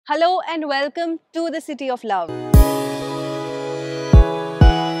Hello and welcome to the City of Love.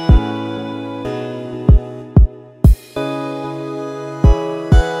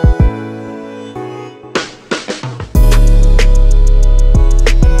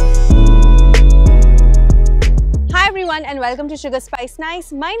 Hi everyone and welcome to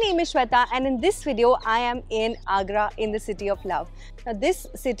SugarSpiceNice. My name is Shweta and in this video I am in Agra in the City of Love. Now this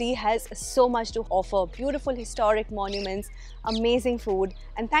city has so much to offer, beautiful historic monuments, amazing food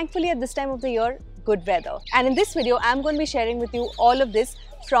and thankfully at this time of the year, good weather. And in this video I am going to be sharing with you all of this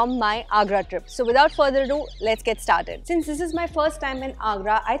from my Agra trip. So without further ado, let's get started. Since this is my first time in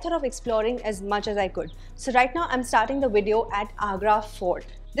Agra, I thought of exploring as much as I could. So right now I'm starting the video at Agra Fort.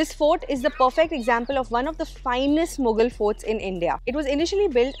 This fort is the perfect example of one of the finest Mughal forts in India. It was initially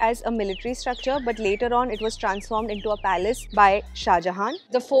built as a military structure, but later on it was transformed into a palace by Shah Jahan.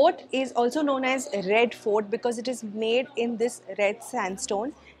 The fort is also known as Red Fort because it is made in this red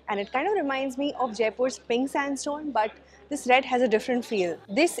sandstone, and it kind of reminds me of Jaipur's pink sandstone, but this red has a different feel.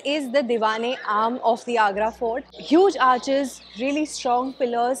 This is the Diwane arm of the Agra Fort. Huge arches, really strong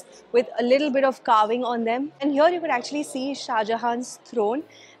pillars with a little bit of carving on them. And here you could actually see Shah Jahan's throne,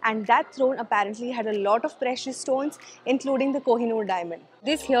 and that throne apparently had a lot of precious stones, including the Kohinoor diamond.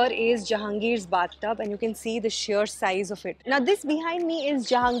 This here is Jahangir's bathtub and you can see the sheer size of it. Now this behind me is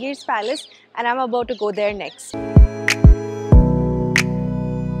Jahangir's palace and I'm about to go there next.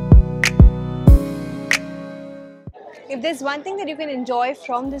 If there's one thing that you can enjoy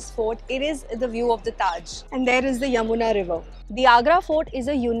from this fort, it is the view of the Taj. And there is the Yamuna river. The Agra Fort is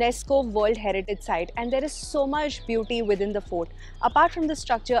a UNESCO World Heritage Site and there is so much beauty within the fort. Apart from the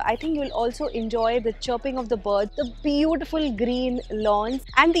structure, I think you'll also enjoy the chirping of the birds, the beautiful green lawns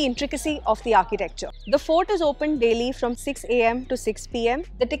and the intricacy of the architecture. The fort is open daily from 6 AM to 6 PM.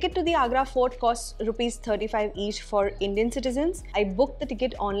 The ticket to the Agra Fort costs ₹35 each for Indian citizens. I booked the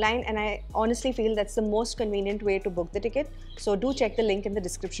ticket online and I honestly feel that's the most convenient way to book the ticket. So do check the link in the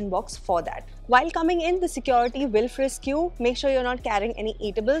description box for that. While coming in, the security will frisk you. Make sure you're not carrying any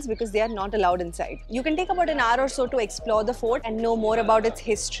eatables because they are not allowed inside. You can take about an hour or so to explore the fort and know more about its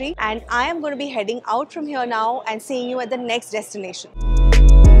history. And I am going to be heading out from here now and seeing you at the next destination.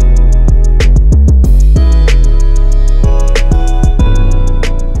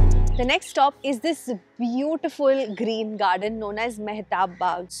 The next stop is this beautiful green garden known as Mehtabh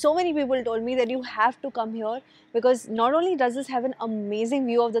Bagh. So many people told me that you have to come here because not only does this have an amazing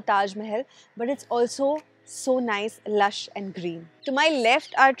view of the Taj Mahal, but it's also so nice, lush and green. To my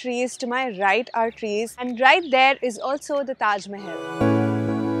left are trees, to my right are trees, and right there is also the Taj Mahal.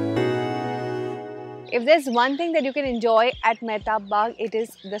 If there's one thing that you can enjoy at Mehtabh Bagh, it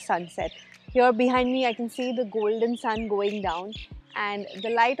is the sunset. Here behind me I can see the golden sun going down and the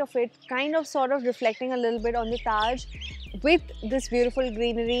light of it kind of sort of reflecting a little bit on the Taj with this beautiful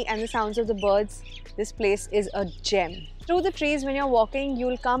greenery and the sounds of the birds. This place is a gem. Through the trees when you're walking,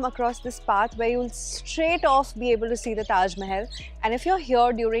 you'll come across this path where you'll straight off be able to see the Taj Mahal. And if you're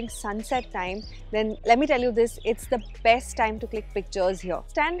here during sunset time, then let me tell you this, it's the best time to click pictures here.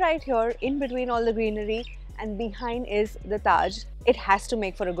 Stand right here in between all the greenery and behind is the Taj. It has to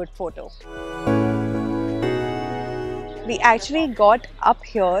make for a good photo. We actually got up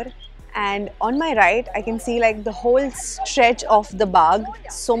here and on my right I can see like the whole stretch of the Bagh,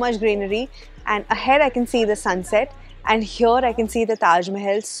 so much greenery, and ahead I can see the sunset and here I can see the Taj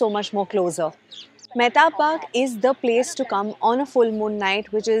Mahal so much more closer. Mehtabh Bagh is the place to come on a full moon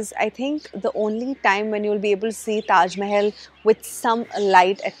night, which is I think the only time when you'll be able to see Taj Mahal with some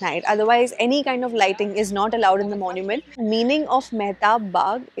light at night. Otherwise any kind of lighting is not allowed in the monument. Meaning of Mehtabh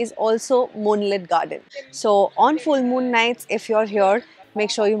Bagh is also moonlit garden. So on full moon nights, if you're here, make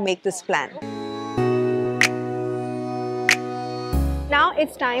sure you make this plan. Now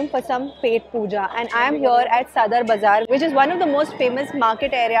it's time for some Pet Puja and I am here at Sadar Bazar, which is one of the most famous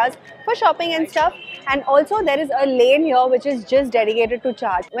market areas for shopping and stuff. And also there is a lane here which is just dedicated to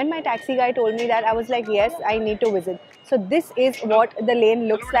chaat. When my taxi guy told me that, I was like, yes, I need to visit. So this is what the lane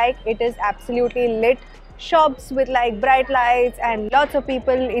looks like. It is absolutely lit. Shops with like bright lights and lots of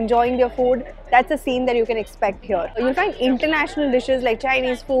people enjoying their food. That's a scene that you can expect here. You'll find international dishes like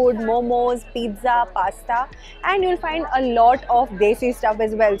Chinese food, momos, pizza, pasta, and you'll find a lot of desi stuff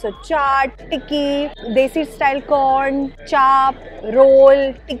as well. So chaat, tikki, desi style corn, chap,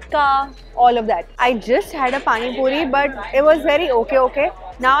 roll, tikka, all of that. I just had a Pani Puri, but it was very okay.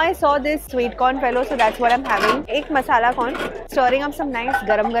 Now I saw this Sweetcorn fellow, so that's what I'm having. Ek masala corn, stirring up some nice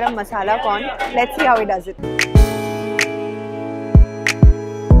garam masala corn. Let's see how he does it.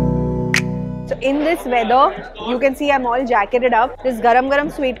 So in this weather, you can see I'm all jacketed up. This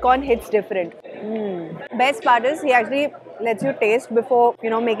garam sweet corn hits different. Best part is he actually lets you taste before, you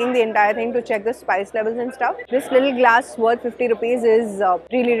know, making the entire thing to check the spice levels and stuff. This little glass worth 50 rupees is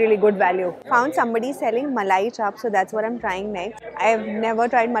really good value. Found somebody selling Malai chap, so that's what I'm trying next. I've never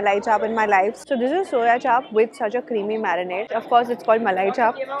tried Malai chap in my life. So this is soya chap with such a creamy marinade. Of course, it's called Malai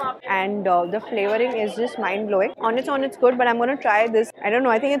chap, and the flavoring is just mind-blowing. On its own, it's good, but I'm going to try this. I don't know,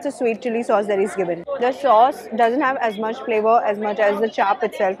 I think it's a sweet chili sauce that he's given. The sauce doesn't have as much flavor as much as the chap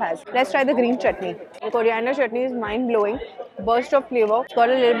itself has. Let's try the green chutney. The coriander chutney is mind-blowing. Burst of flavor. It's got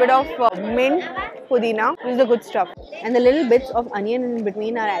a little bit of mint, pudina. This is the good stuff. And the little bits of onion in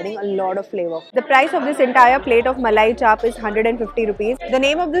between are adding a lot of flavor. The price of this entire plate of Malai chap is 150 rupees. The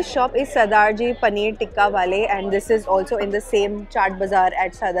name of this shop is Sadar Paneer Tikka Wale, and this is also in the same Taj Bazaar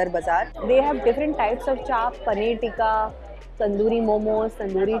at Sadar Bazar. They have different types of chap, paneer tikka, tandoori momos,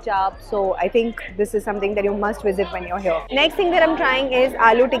 tandoori chap. So I think this is something that you must visit when you're here. Next thing that I'm trying is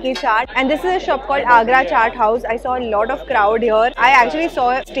aloo tikki chaat, and this is a shop called Agra Chaat House. I saw a lot of crowd here. I actually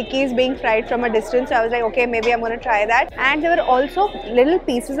saw stickies being fried from a distance, so I was like, okay, maybe I'm going to try that. And there were also little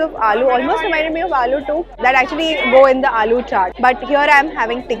pieces of aloo, almost reminded me of aloo too, that actually go in the aloo chaat. But here I'm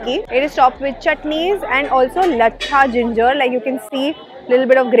having tikki. It is topped with chutneys and also latha ginger, like you can see. Little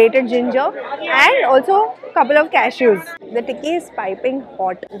bit of grated ginger and also a couple of cashews. The tikki is piping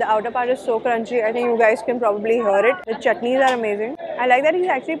hot. The outer part is so crunchy. I think you guys can probably hear it. The chutneys are amazing. I like that he's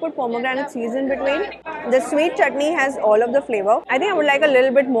actually put pomegranate seeds in between. The sweet chutney has all of the flavor. I think I would like a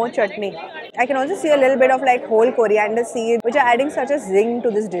little bit more chutney. I can also see a little bit of like whole coriander seeds, which are adding such a zing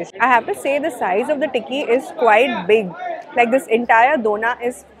to this dish. I have to say the size of the tikki is quite big. Like this entire dona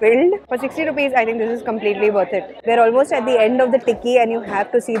is filled. For 60 rupees, I think this is completely worth it. We're almost at the end of the tikki and you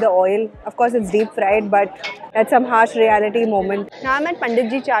have to see the oil. Of course, it's deep fried, but that's some harsh reality moment. Now I'm at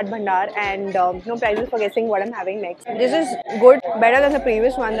Panditji Chaat Bhandar, and no prizes for guessing what I'm having next. This is good, better than the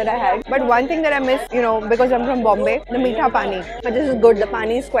previous one that I had. But one thing that I miss, you know, because I'm from Bombay, the meetha pani. But this is good. The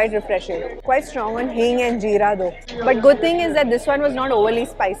pani is quite refreshing. Quite strong on hing and jeera though. But good thing is that this one was not overly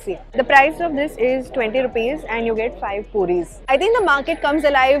spicy. The price of this is 20 rupees and you get 5 puris. I think the market comes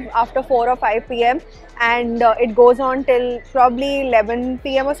alive after 4 or 5 p.m. and it goes on till probably 11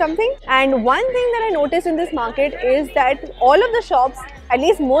 p.m. or something. And one thing that I noticed in this market is that all of the shops, at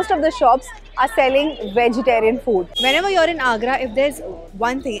least most of the shops, are selling vegetarian food. Whenever you're in Agra, if there's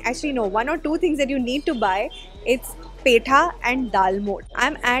one thing, actually no, one or two things that you need to buy, it's petha and dal mot.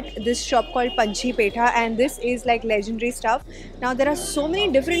 I'm at this shop called Panchi Petha, and this is like legendary stuff. Now there are so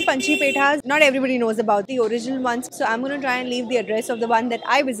many different Panchi Pethas. Not everybody knows about the original ones, so I'm going to try and leave the address of the one that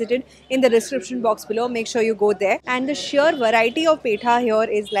I visited in the description box below. Make sure you go there. And the sheer variety of petha here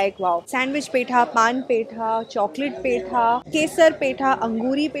is like wow. Sandwich petha, pan petha, chocolate petha, kesar petha,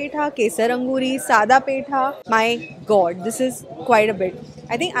 anguri petha, kesar anguri, sada petha. My god, this is quite a bit.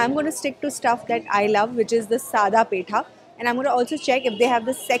 I think I'm going to stick to stuff that I love, which is the sada petha. And I'm going to also check if they have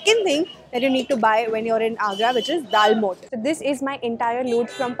the second thing that you need to buy when you're in Agra, which is dal mot. So this is my entire loot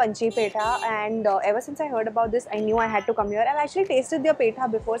from Panchi Petha, and ever since I heard about this, I knew I had to come here. I've actually tasted their petha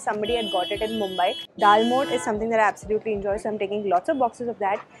before. Somebody had got it in Mumbai. Dal mot is something that I absolutely enjoy, so I'm taking lots of boxes of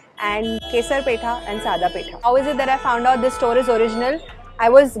that. And Kesar Petha and Sada Petha. How is it that I found out this store is original? I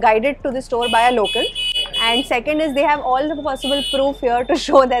was guided to the store by a local. And second is they have all the possible proof here to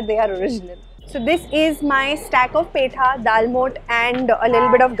show that they are original. So this is my stack of petha, dal mot and a little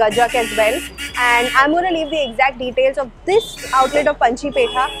bit of gajak as well. And I'm going to leave the exact details of this outlet of Panchi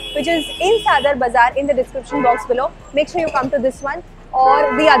Petha, which is in Sadar Bazar, in the description box below. Make sure you come to this one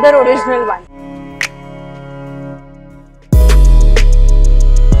or the other original one.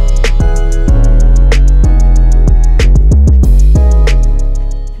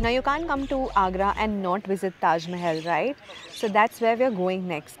 Now you can't come to Agra and not visit Taj Mahal, right? So that's where we are going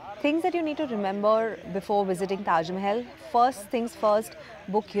next. Things that you need to remember before visiting Taj Mahal. First things first,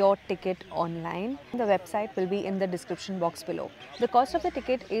 book your ticket online. The website will be in the description box below. The cost of the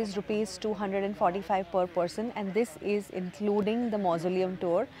ticket is Rs 245 per person, and this is including the mausoleum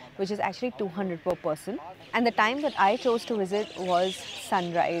tour, which is actually 200 per person. And the time that I chose to visit was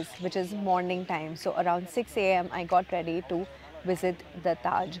sunrise, which is morning time. So around 6 AM I got ready to visit the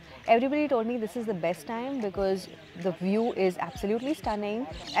Taj. Everybody told me this is the best time because the view is absolutely stunning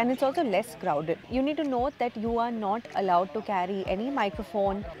and it's also less crowded. You need to note that you are not allowed to carry any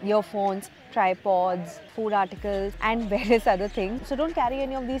microphone, earphones, tripods, food articles and various other things. So don't carry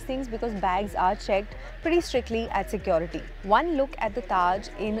any of these things because bags are checked pretty strictly at security. One look at the Taj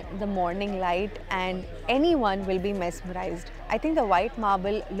in the morning light and anyone will be mesmerized. I think the white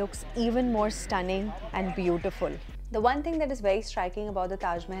marble looks even more stunning and beautiful. The one thing that is very striking about the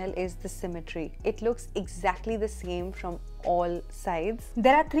Taj Mahal is the symmetry. It looks exactly the same from all sides.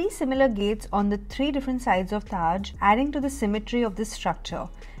 There are 3 similar gates on the 3 different sides of Taj, adding to the symmetry of this structure.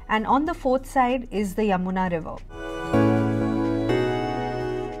 And on the 4th side is the Yamuna River.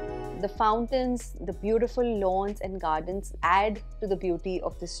 The fountains, the beautiful lawns and gardens add to the beauty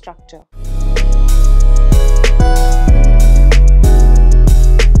of this structure.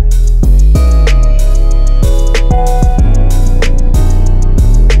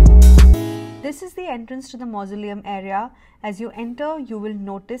 This is the entrance to the mausoleum area. As you enter, you will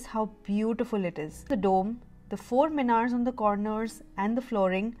notice how beautiful it is. The dome, the 4 minars on the corners and the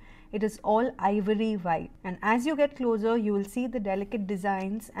flooring, it is all ivory white. And as you get closer, you will see the delicate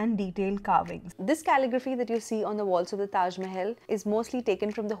designs and detailed carvings. This calligraphy that you see on the walls of the Taj Mahal is mostly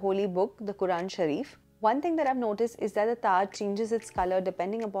taken from the holy book, the Quran Sharif. One thing that I've noticed is that the Taj changes its color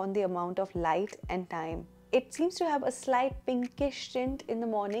depending upon the amount of light and time. It seems to have a slight pinkish tint in the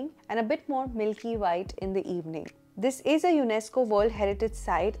morning and a bit more milky white in the evening. This is a UNESCO World Heritage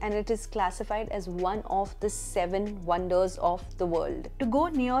Site and it is classified as one of the 7 wonders of the world. To go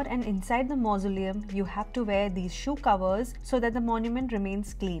near and inside the mausoleum, you have to wear these shoe covers so that the monument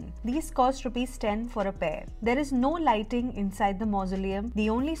remains clean. These cost ₹10 for a pair. There is no lighting inside the mausoleum. The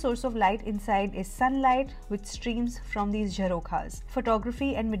only source of light inside is sunlight which streams from these jharokhas.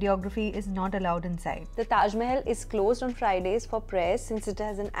 Photography and videography is not allowed inside. The Taj Mahal is closed on Fridays for prayers since it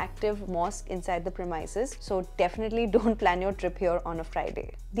has an active mosque inside the premises, so definitely don't plan your trip here on a Friday.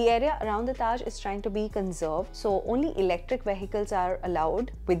 The area around the Taj is trying to be conserved, so only electric vehicles are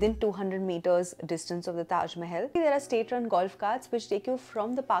allowed within 200 meters distance of the Taj Mahal. There are state-run golf carts which take you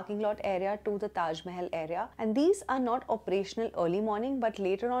from the parking lot area to the Taj Mahal area, and these are not operational early morning, but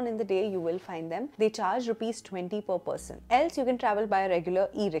later on in the day you will find them. They charge ₹20 per person. Else you can travel by a regular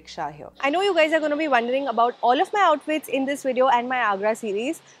e-rickshaw here. I know you guys are going to be wondering about all of my outfits in this video and my Agra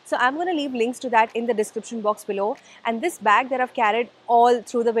series, so I'm going to leave links to that in the description box below. And this bag that I've carried all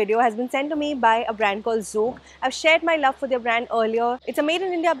through the video has been sent to me by a brand called Zook. I've shared my love for their brand earlier. It's a made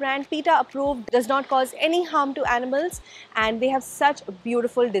in India brand, PETA approved, does not cause any harm to animals, and they have such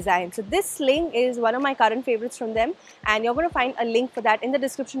beautiful design. So this sling is one of my current favorites from them, and you're going to find a link for that in the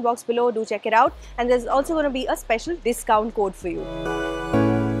description box below. Do check it out, and there's also going to be a special discount code for you.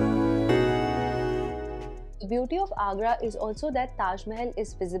 The beauty of Agra is also that Taj Mahal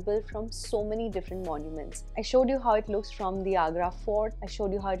is visible from so many different monuments. I showed you how it looks from the Agra Fort, I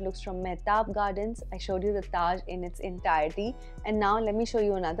showed you how it looks from Mehtabh Gardens, I showed you the Taj in its entirety, and now let me show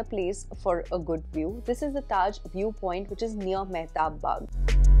you another place for a good view. This is the Taj viewpoint, which is near Mehtabh Bagh.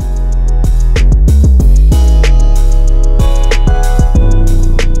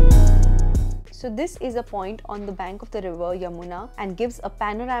 So this is a point on the bank of the river Yamuna and gives a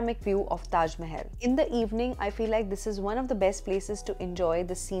panoramic view of Taj Mahal. In the evening, I feel like this is one of the best places to enjoy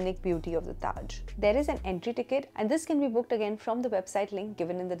the scenic beauty of the Taj. There is an entry ticket and this can be booked again from the website link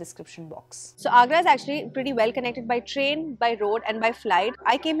given in the description box. So Agra is actually pretty well connected by train, by road and by flight.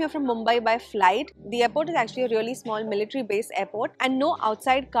 I came here from Mumbai by flight. The airport is actually a really small military base airport and no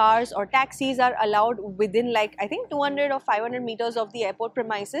outside cars or taxis are allowed within like I think 200 or 500 meters of the airport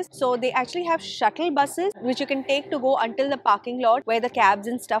premises. So they actually have shuttle buses which you can take to go until the parking lot where the cabs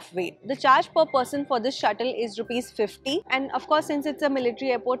and stuff wait. The charge per person for this shuttle is ₹50, and of course since it's a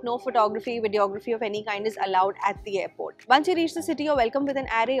military airport, no photography, videography of any kind is allowed at the airport. Once you reach the city, you're welcomed with an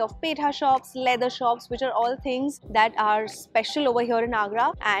array of petha shops, leather shops, which are all things that are special over here in Agra,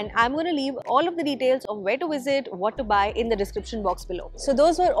 and I'm going to leave all of the details of where to visit, what to buy in the description box below. So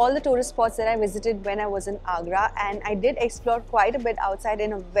those were all the tourist spots that I visited when I was in Agra, and I did explore quite a bit outside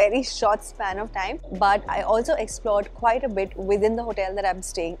in a very short span of time, but I also explored quite a bit within the hotel that I'm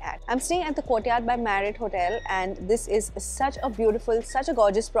staying at. I'm staying at the Courtyard by Marriott Hotel, and this is such a beautiful, such a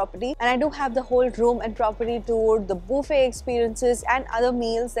gorgeous property, and I do have the whole room and property tour, the buffet experiences and other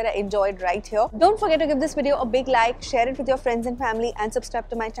meals that I enjoyed right here. Don't forget to give this video a big like, share it with your friends and family and subscribe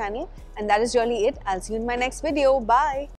to my channel, and that is really it. I'll see you in my next video. Bye!